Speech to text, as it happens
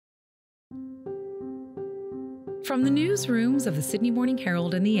From the newsrooms of the Sydney Morning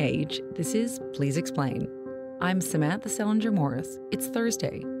Herald and The Age, this is Please Explain. I'm Samantha Selinger-Morris. It's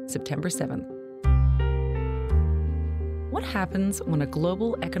Thursday, September 7th. What happens when a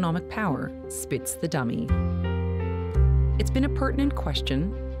global economic power spits the dummy? It's been a pertinent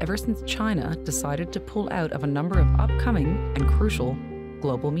question ever since China decided to pull out of a number of upcoming and crucial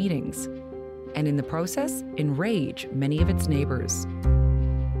global meetings, and in the process, enrage many of its neighbours.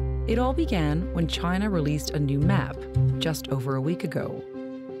 It all began when China released a new map just over a week ago.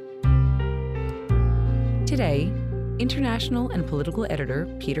 Today, international and political editor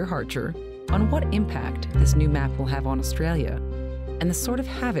Peter Hartcher on what impact this new map will have on Australia and the sort of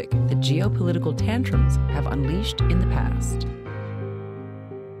havoc that geopolitical tantrums have unleashed in the past.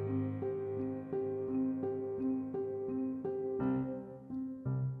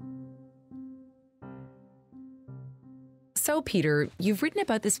 So, Peter, you've written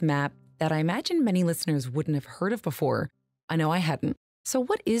about this map that I imagine many listeners wouldn't have heard of before. I know I hadn't. So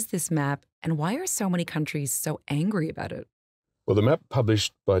what is this map, and why are so many countries so angry about it? Well, the map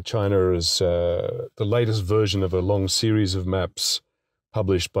published by China is the latest version of a long series of maps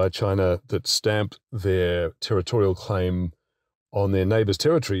published by China that stamp their territorial claim on their neighbours'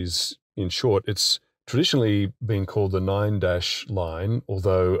 territories. In short, it's traditionally been called the 9-dash line,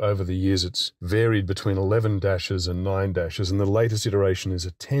 although over the years it's varied between 11 dashes and 9 dashes, and the latest iteration is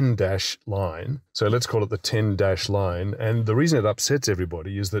a 10-dash line. So let's call it the 10-dash line. And the reason it upsets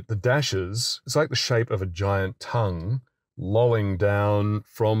everybody is that the dashes, it's like the shape of a giant tongue lolling down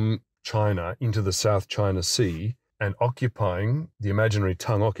from China into the South China Sea and occupying, the imaginary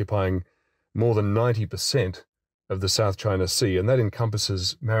tongue occupying more than 90% of the South China Sea, and that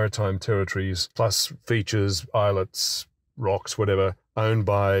encompasses maritime territories plus features, islets, rocks, whatever, owned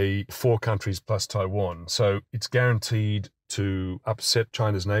by 4 countries plus Taiwan. So it's guaranteed to upset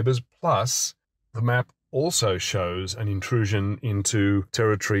China's neighbours. Plus, the map also shows an intrusion into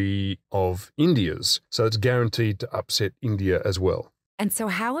territory of India's. So it's guaranteed to upset India as well. And so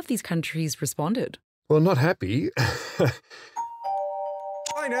how have these countries responded? Well, not happy.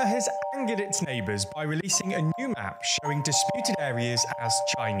 China has angered its neighbours by releasing a new map showing disputed areas as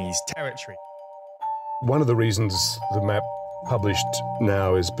Chinese territory. One of the reasons the map published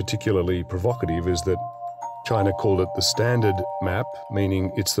now is particularly provocative is that China called it the standard map,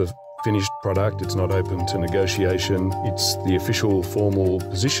 meaning it's the finished product, it's not open to negotiation, it's the official formal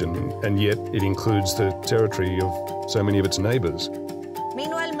position, and yet it includes the territory of so many of its neighbours.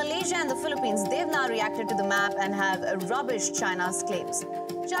 Meanwhile, Malaysia and the Philippines, they've now reacted to the map and have rubbished China's claims.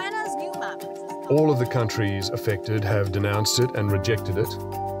 China's new map, which was all of the countries affected have denounced it and rejected it.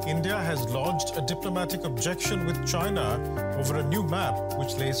 India has lodged a diplomatic objection with China over a new map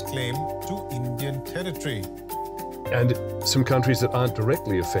which lays claim to Indian territory. And some countries that aren't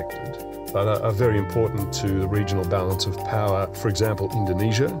directly affected but are very important to the regional balance of power. For example,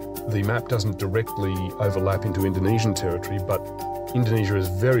 Indonesia. The map doesn't directly overlap into Indonesian territory, but Indonesia is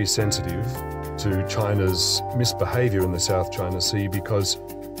very sensitive to China's misbehaviour in the South China Sea because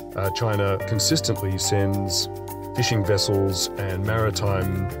China consistently sends fishing vessels and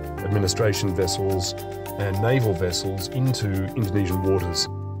maritime administration vessels and naval vessels into Indonesian waters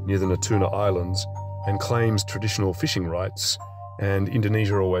near the Natuna Islands and claims traditional fishing rights, and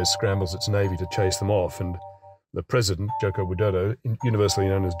Indonesia always scrambles its navy to chase them off. And the president, Joko Widodo, universally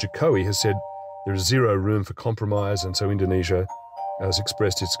known as Jokowi, has said there is zero room for compromise, and so Indonesia has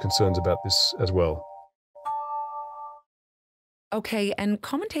expressed its concerns about this as well. Okay, and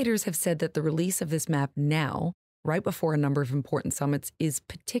commentators have said that the release of this map now, right before a number of important summits, is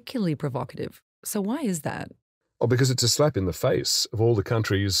particularly provocative. So why is that? Oh, because it's a slap in the face of all the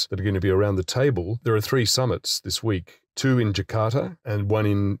countries that are going to be around the table. There are 3 summits this week, 2 in Jakarta and 1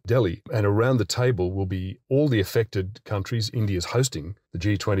 in Delhi. And around the table will be all the affected countries. India's hosting the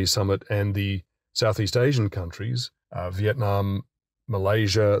G20 summit, and the Southeast Asian countries, Vietnam,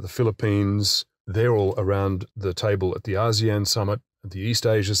 Malaysia, the Philippines, they're all around the table at the ASEAN summit, at the East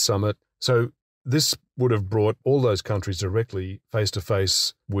Asia summit. So this would have brought all those countries directly face to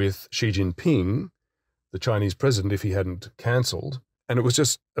face with Xi Jinping, the Chinese president, if he hadn't cancelled. And it was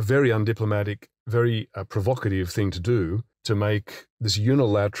just a very undiplomatic, very provocative thing to do, to make this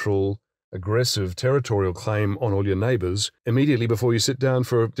unilateral, aggressive territorial claim on all your neighbours immediately before you sit down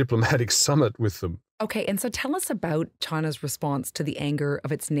for a diplomatic summit with them. Okay, and so tell us about China's response to the anger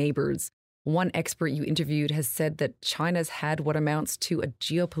of its neighbours. One expert you interviewed has said that China's had what amounts to a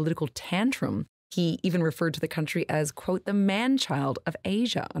geopolitical tantrum. He even referred to the country as, quote, the man-child of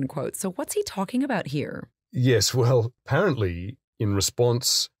Asia, unquote. So what's he talking about here? Yes, well, apparently in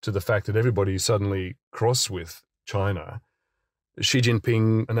response to the fact that everybody is suddenly cross with China, Xi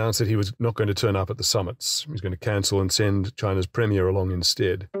Jinping announced that he was not going to turn up at the summits. He was going to cancel and send China's premier along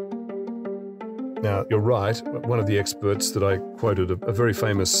instead. Now, you're right. One of the experts that I quoted, a very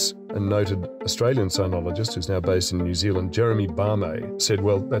famous and noted Australian sinologist who's now based in New Zealand, Jeremy Barmay, said,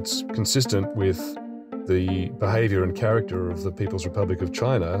 well, that's consistent with the behaviour and character of the People's Republic of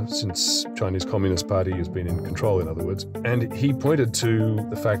China since Chinese Communist Party has been in control, in other words. And he pointed to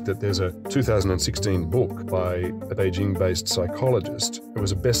the fact that there's a 2016 book by a Beijing-based psychologist. It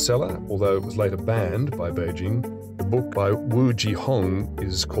was a bestseller, although it was later banned by Beijing. The book by Wu Jihong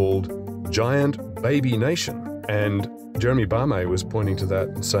is called Giant Baby Nation. And Jeremy Barmay was pointing to that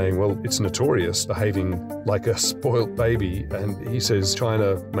and saying, well, it's notorious behaving like a spoilt baby. And he says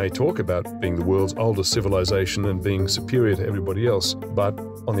China may talk about being the world's oldest civilization and being superior to everybody else. But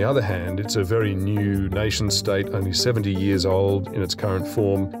on the other hand, it's a very new nation state, only 70 years old in its current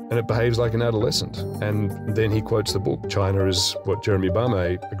form, and it behaves like an adolescent. And then he quotes the book. China is, what Jeremy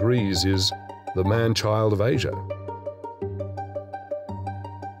Barmay agrees, is the man-child of Asia.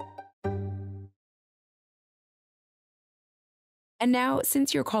 And now,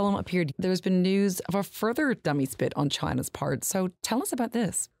 since your column appeared, there's been news of a further dummy spit on China's part. So tell us about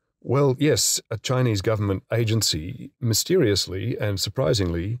this. Well, yes, a Chinese government agency, mysteriously and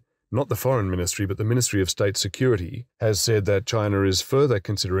surprisingly, not the Foreign Ministry, but the Ministry of State Security, has said that China is further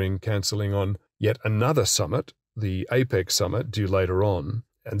considering cancelling on yet another summit, the APEC summit, due later on,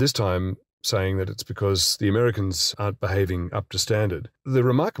 and this time saying that it's because the Americans aren't behaving up to standard. The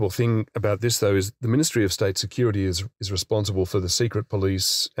remarkable thing about this, though, is the Ministry of State Security is responsible for the secret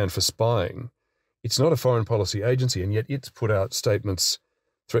police and for spying. It's not a foreign policy agency, and yet it's put out statements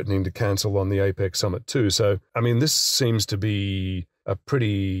threatening to cancel on the APEC summit too. So, I mean, this seems to be a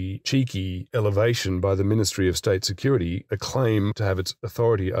pretty cheeky elevation by the Ministry of State Security, a claim to have its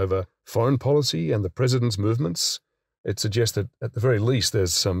authority over foreign policy and the president's movements. It suggests that at the very least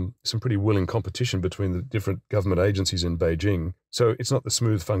there's some pretty willing competition between the different government agencies in Beijing. So it's not the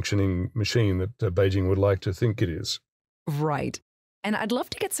smooth functioning machine that Beijing would like to think it is. Right. And I'd love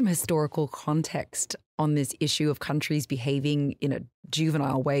to get some historical context on this issue of countries behaving in a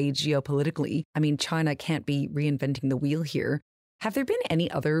juvenile way geopolitically. I mean, China can't be reinventing the wheel here. Have there been any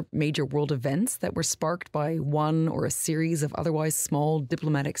other major world events that were sparked by one or a series of otherwise small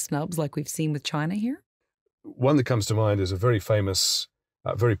diplomatic snubs like we've seen with China here? One that comes to mind is a very famous,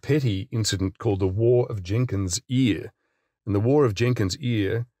 very petty incident called the War of Jenkins' Ear. And the War of Jenkins'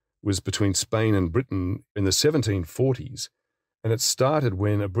 Ear was between Spain and Britain in the 1740s. And it started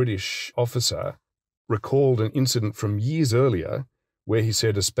when a British officer recalled an incident from years earlier where he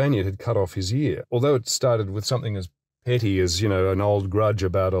said a Spaniard had cut off his ear. Although it started with something as petty as, an old grudge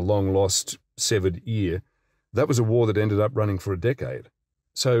about a long-lost severed ear, that was a war that ended up running for a decade.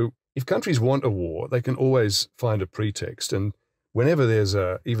 So if countries want a war, they can always find a pretext. And whenever there's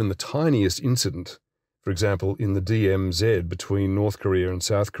even the tiniest incident, for example, in the DMZ between North Korea and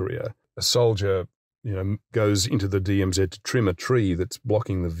South Korea, a soldier, goes into the DMZ to trim a tree that's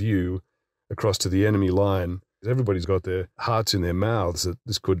blocking the view across to the enemy line. Everybody's got their hearts in their mouths that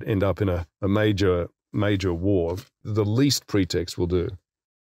this could end up in a major war. The least pretext will do.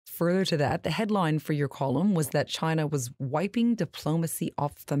 Further to that, the headline for your column was that China was wiping diplomacy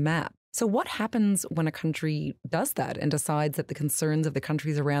off the map. So what happens when a country does that and decides that the concerns of the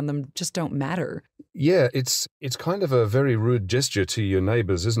countries around them just don't matter? Yeah, it's kind of a very rude gesture to your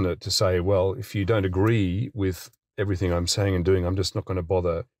neighbours, isn't it? To say, well, if you don't agree with everything I'm saying and doing, I'm just not going to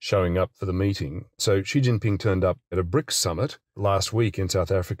bother showing up for the meeting. So Xi Jinping turned up at a BRICS summit last week in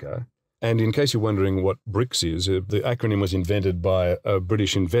South Africa. And in case you're wondering what BRICS is, the acronym was invented by a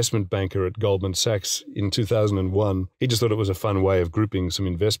British investment banker at Goldman Sachs in 2001. He just thought it was a fun way of grouping some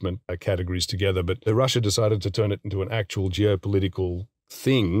investment categories together. But Russia decided to turn it into an actual geopolitical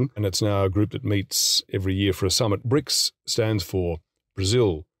thing, and it's now a group that meets every year for a summit. BRICS stands for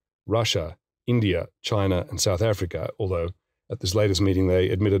Brazil, Russia, India, China, and South Africa, although at this latest meeting they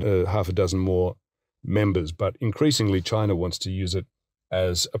admitted half a dozen more members. But increasingly China wants to use it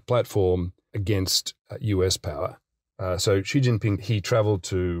as a platform against US power. So Xi Jinping, he traveled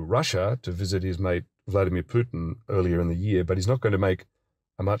to Russia to visit his mate Vladimir Putin earlier in the year, but he's not going to make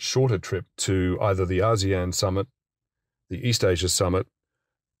a much shorter trip to either the ASEAN summit, the East Asia summit,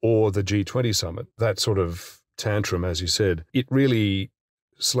 or the G20 summit. That sort of tantrum, as you said, it really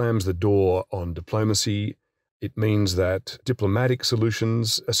slams the door on diplomacy. It means that diplomatic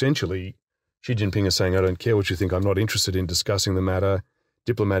solutions, essentially, Xi Jinping is saying, I don't care what you think, I'm not interested in discussing the matter.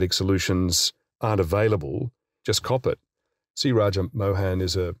 Diplomatic solutions aren't available, just cop it. C. Raja Mohan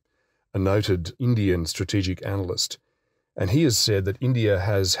is a noted Indian strategic analyst, and he has said that India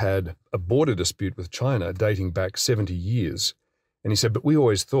has had a border dispute with China dating back 70 years. And he said, but we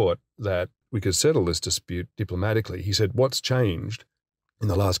always thought that we could settle this dispute diplomatically. He said, what's changed in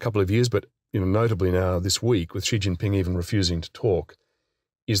the last couple of years, but notably now this week, with Xi Jinping even refusing to talk,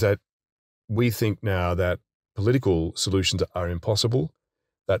 is that we think now that political solutions are impossible,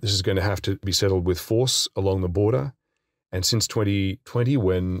 that this is going to have to be settled with force along the border. And since 2020,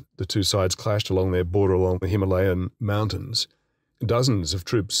 when the two sides clashed along their border along the Himalayan mountains, dozens of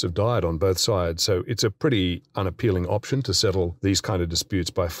troops have died on both sides. So it's a pretty unappealing option to settle these kind of disputes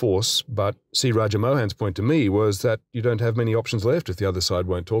by force. But C. Rajamohan's point to me was that you don't have many options left if the other side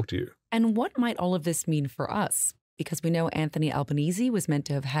won't talk to you. And what might all of this mean for us? Because we know Anthony Albanese was meant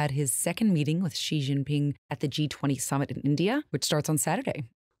to have had his second meeting with Xi Jinping at the G20 summit in India, which starts on Saturday.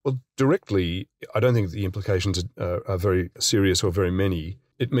 Well, directly, I don't think the implications are very serious or very many.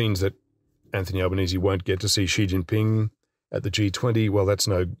 It means that Anthony Albanese won't get to see Xi Jinping at the G20. Well, that's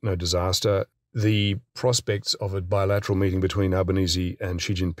no disaster. The prospects of a bilateral meeting between Albanese and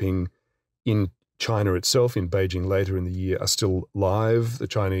Xi Jinping in China itself, in Beijing later in the year, are still live. The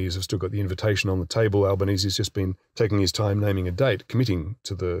Chinese have still got the invitation on the table. Albanese has just been taking his time naming a date, committing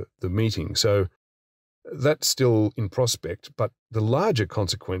to the meeting. So that's still in prospect, but the larger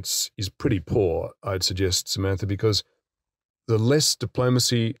consequence is pretty poor, I'd suggest, Samantha, because the less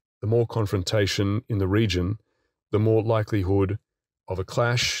diplomacy, the more confrontation in the region, the more likelihood of a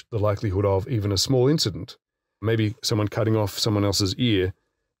clash, the likelihood of even a small incident, maybe someone cutting off someone else's ear,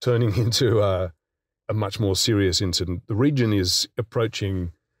 turning into a much more serious incident. The region is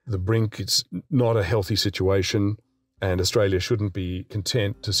approaching the brink. It's not a healthy situation. And Australia shouldn't be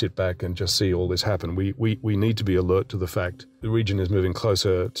content to sit back and just see all this happen. We need to be alert to the fact the region is moving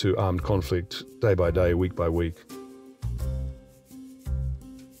closer to armed conflict day by day, week by week.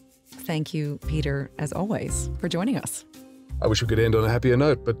 Thank you, Peter, as always, for joining us. I wish we could end on a happier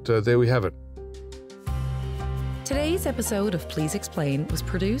note, but there we have it. Today's episode of Please Explain was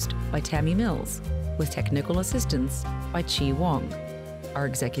produced by Tammy Mills, with technical assistance by Chi Wong. Our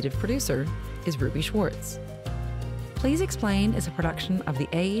executive producer is Ruby Schwartz. Please Explain is a production of The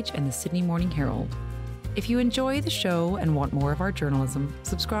Age and the Sydney Morning Herald. If you enjoy the show and want more of our journalism,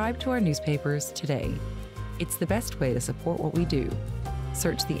 subscribe to our newspapers today. It's the best way to support what we do.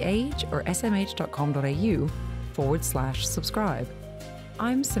 Search The Age or smh.com.au/subscribe.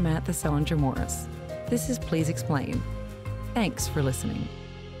 I'm Samantha Selinger Morris. This is Please Explain. Thanks for listening.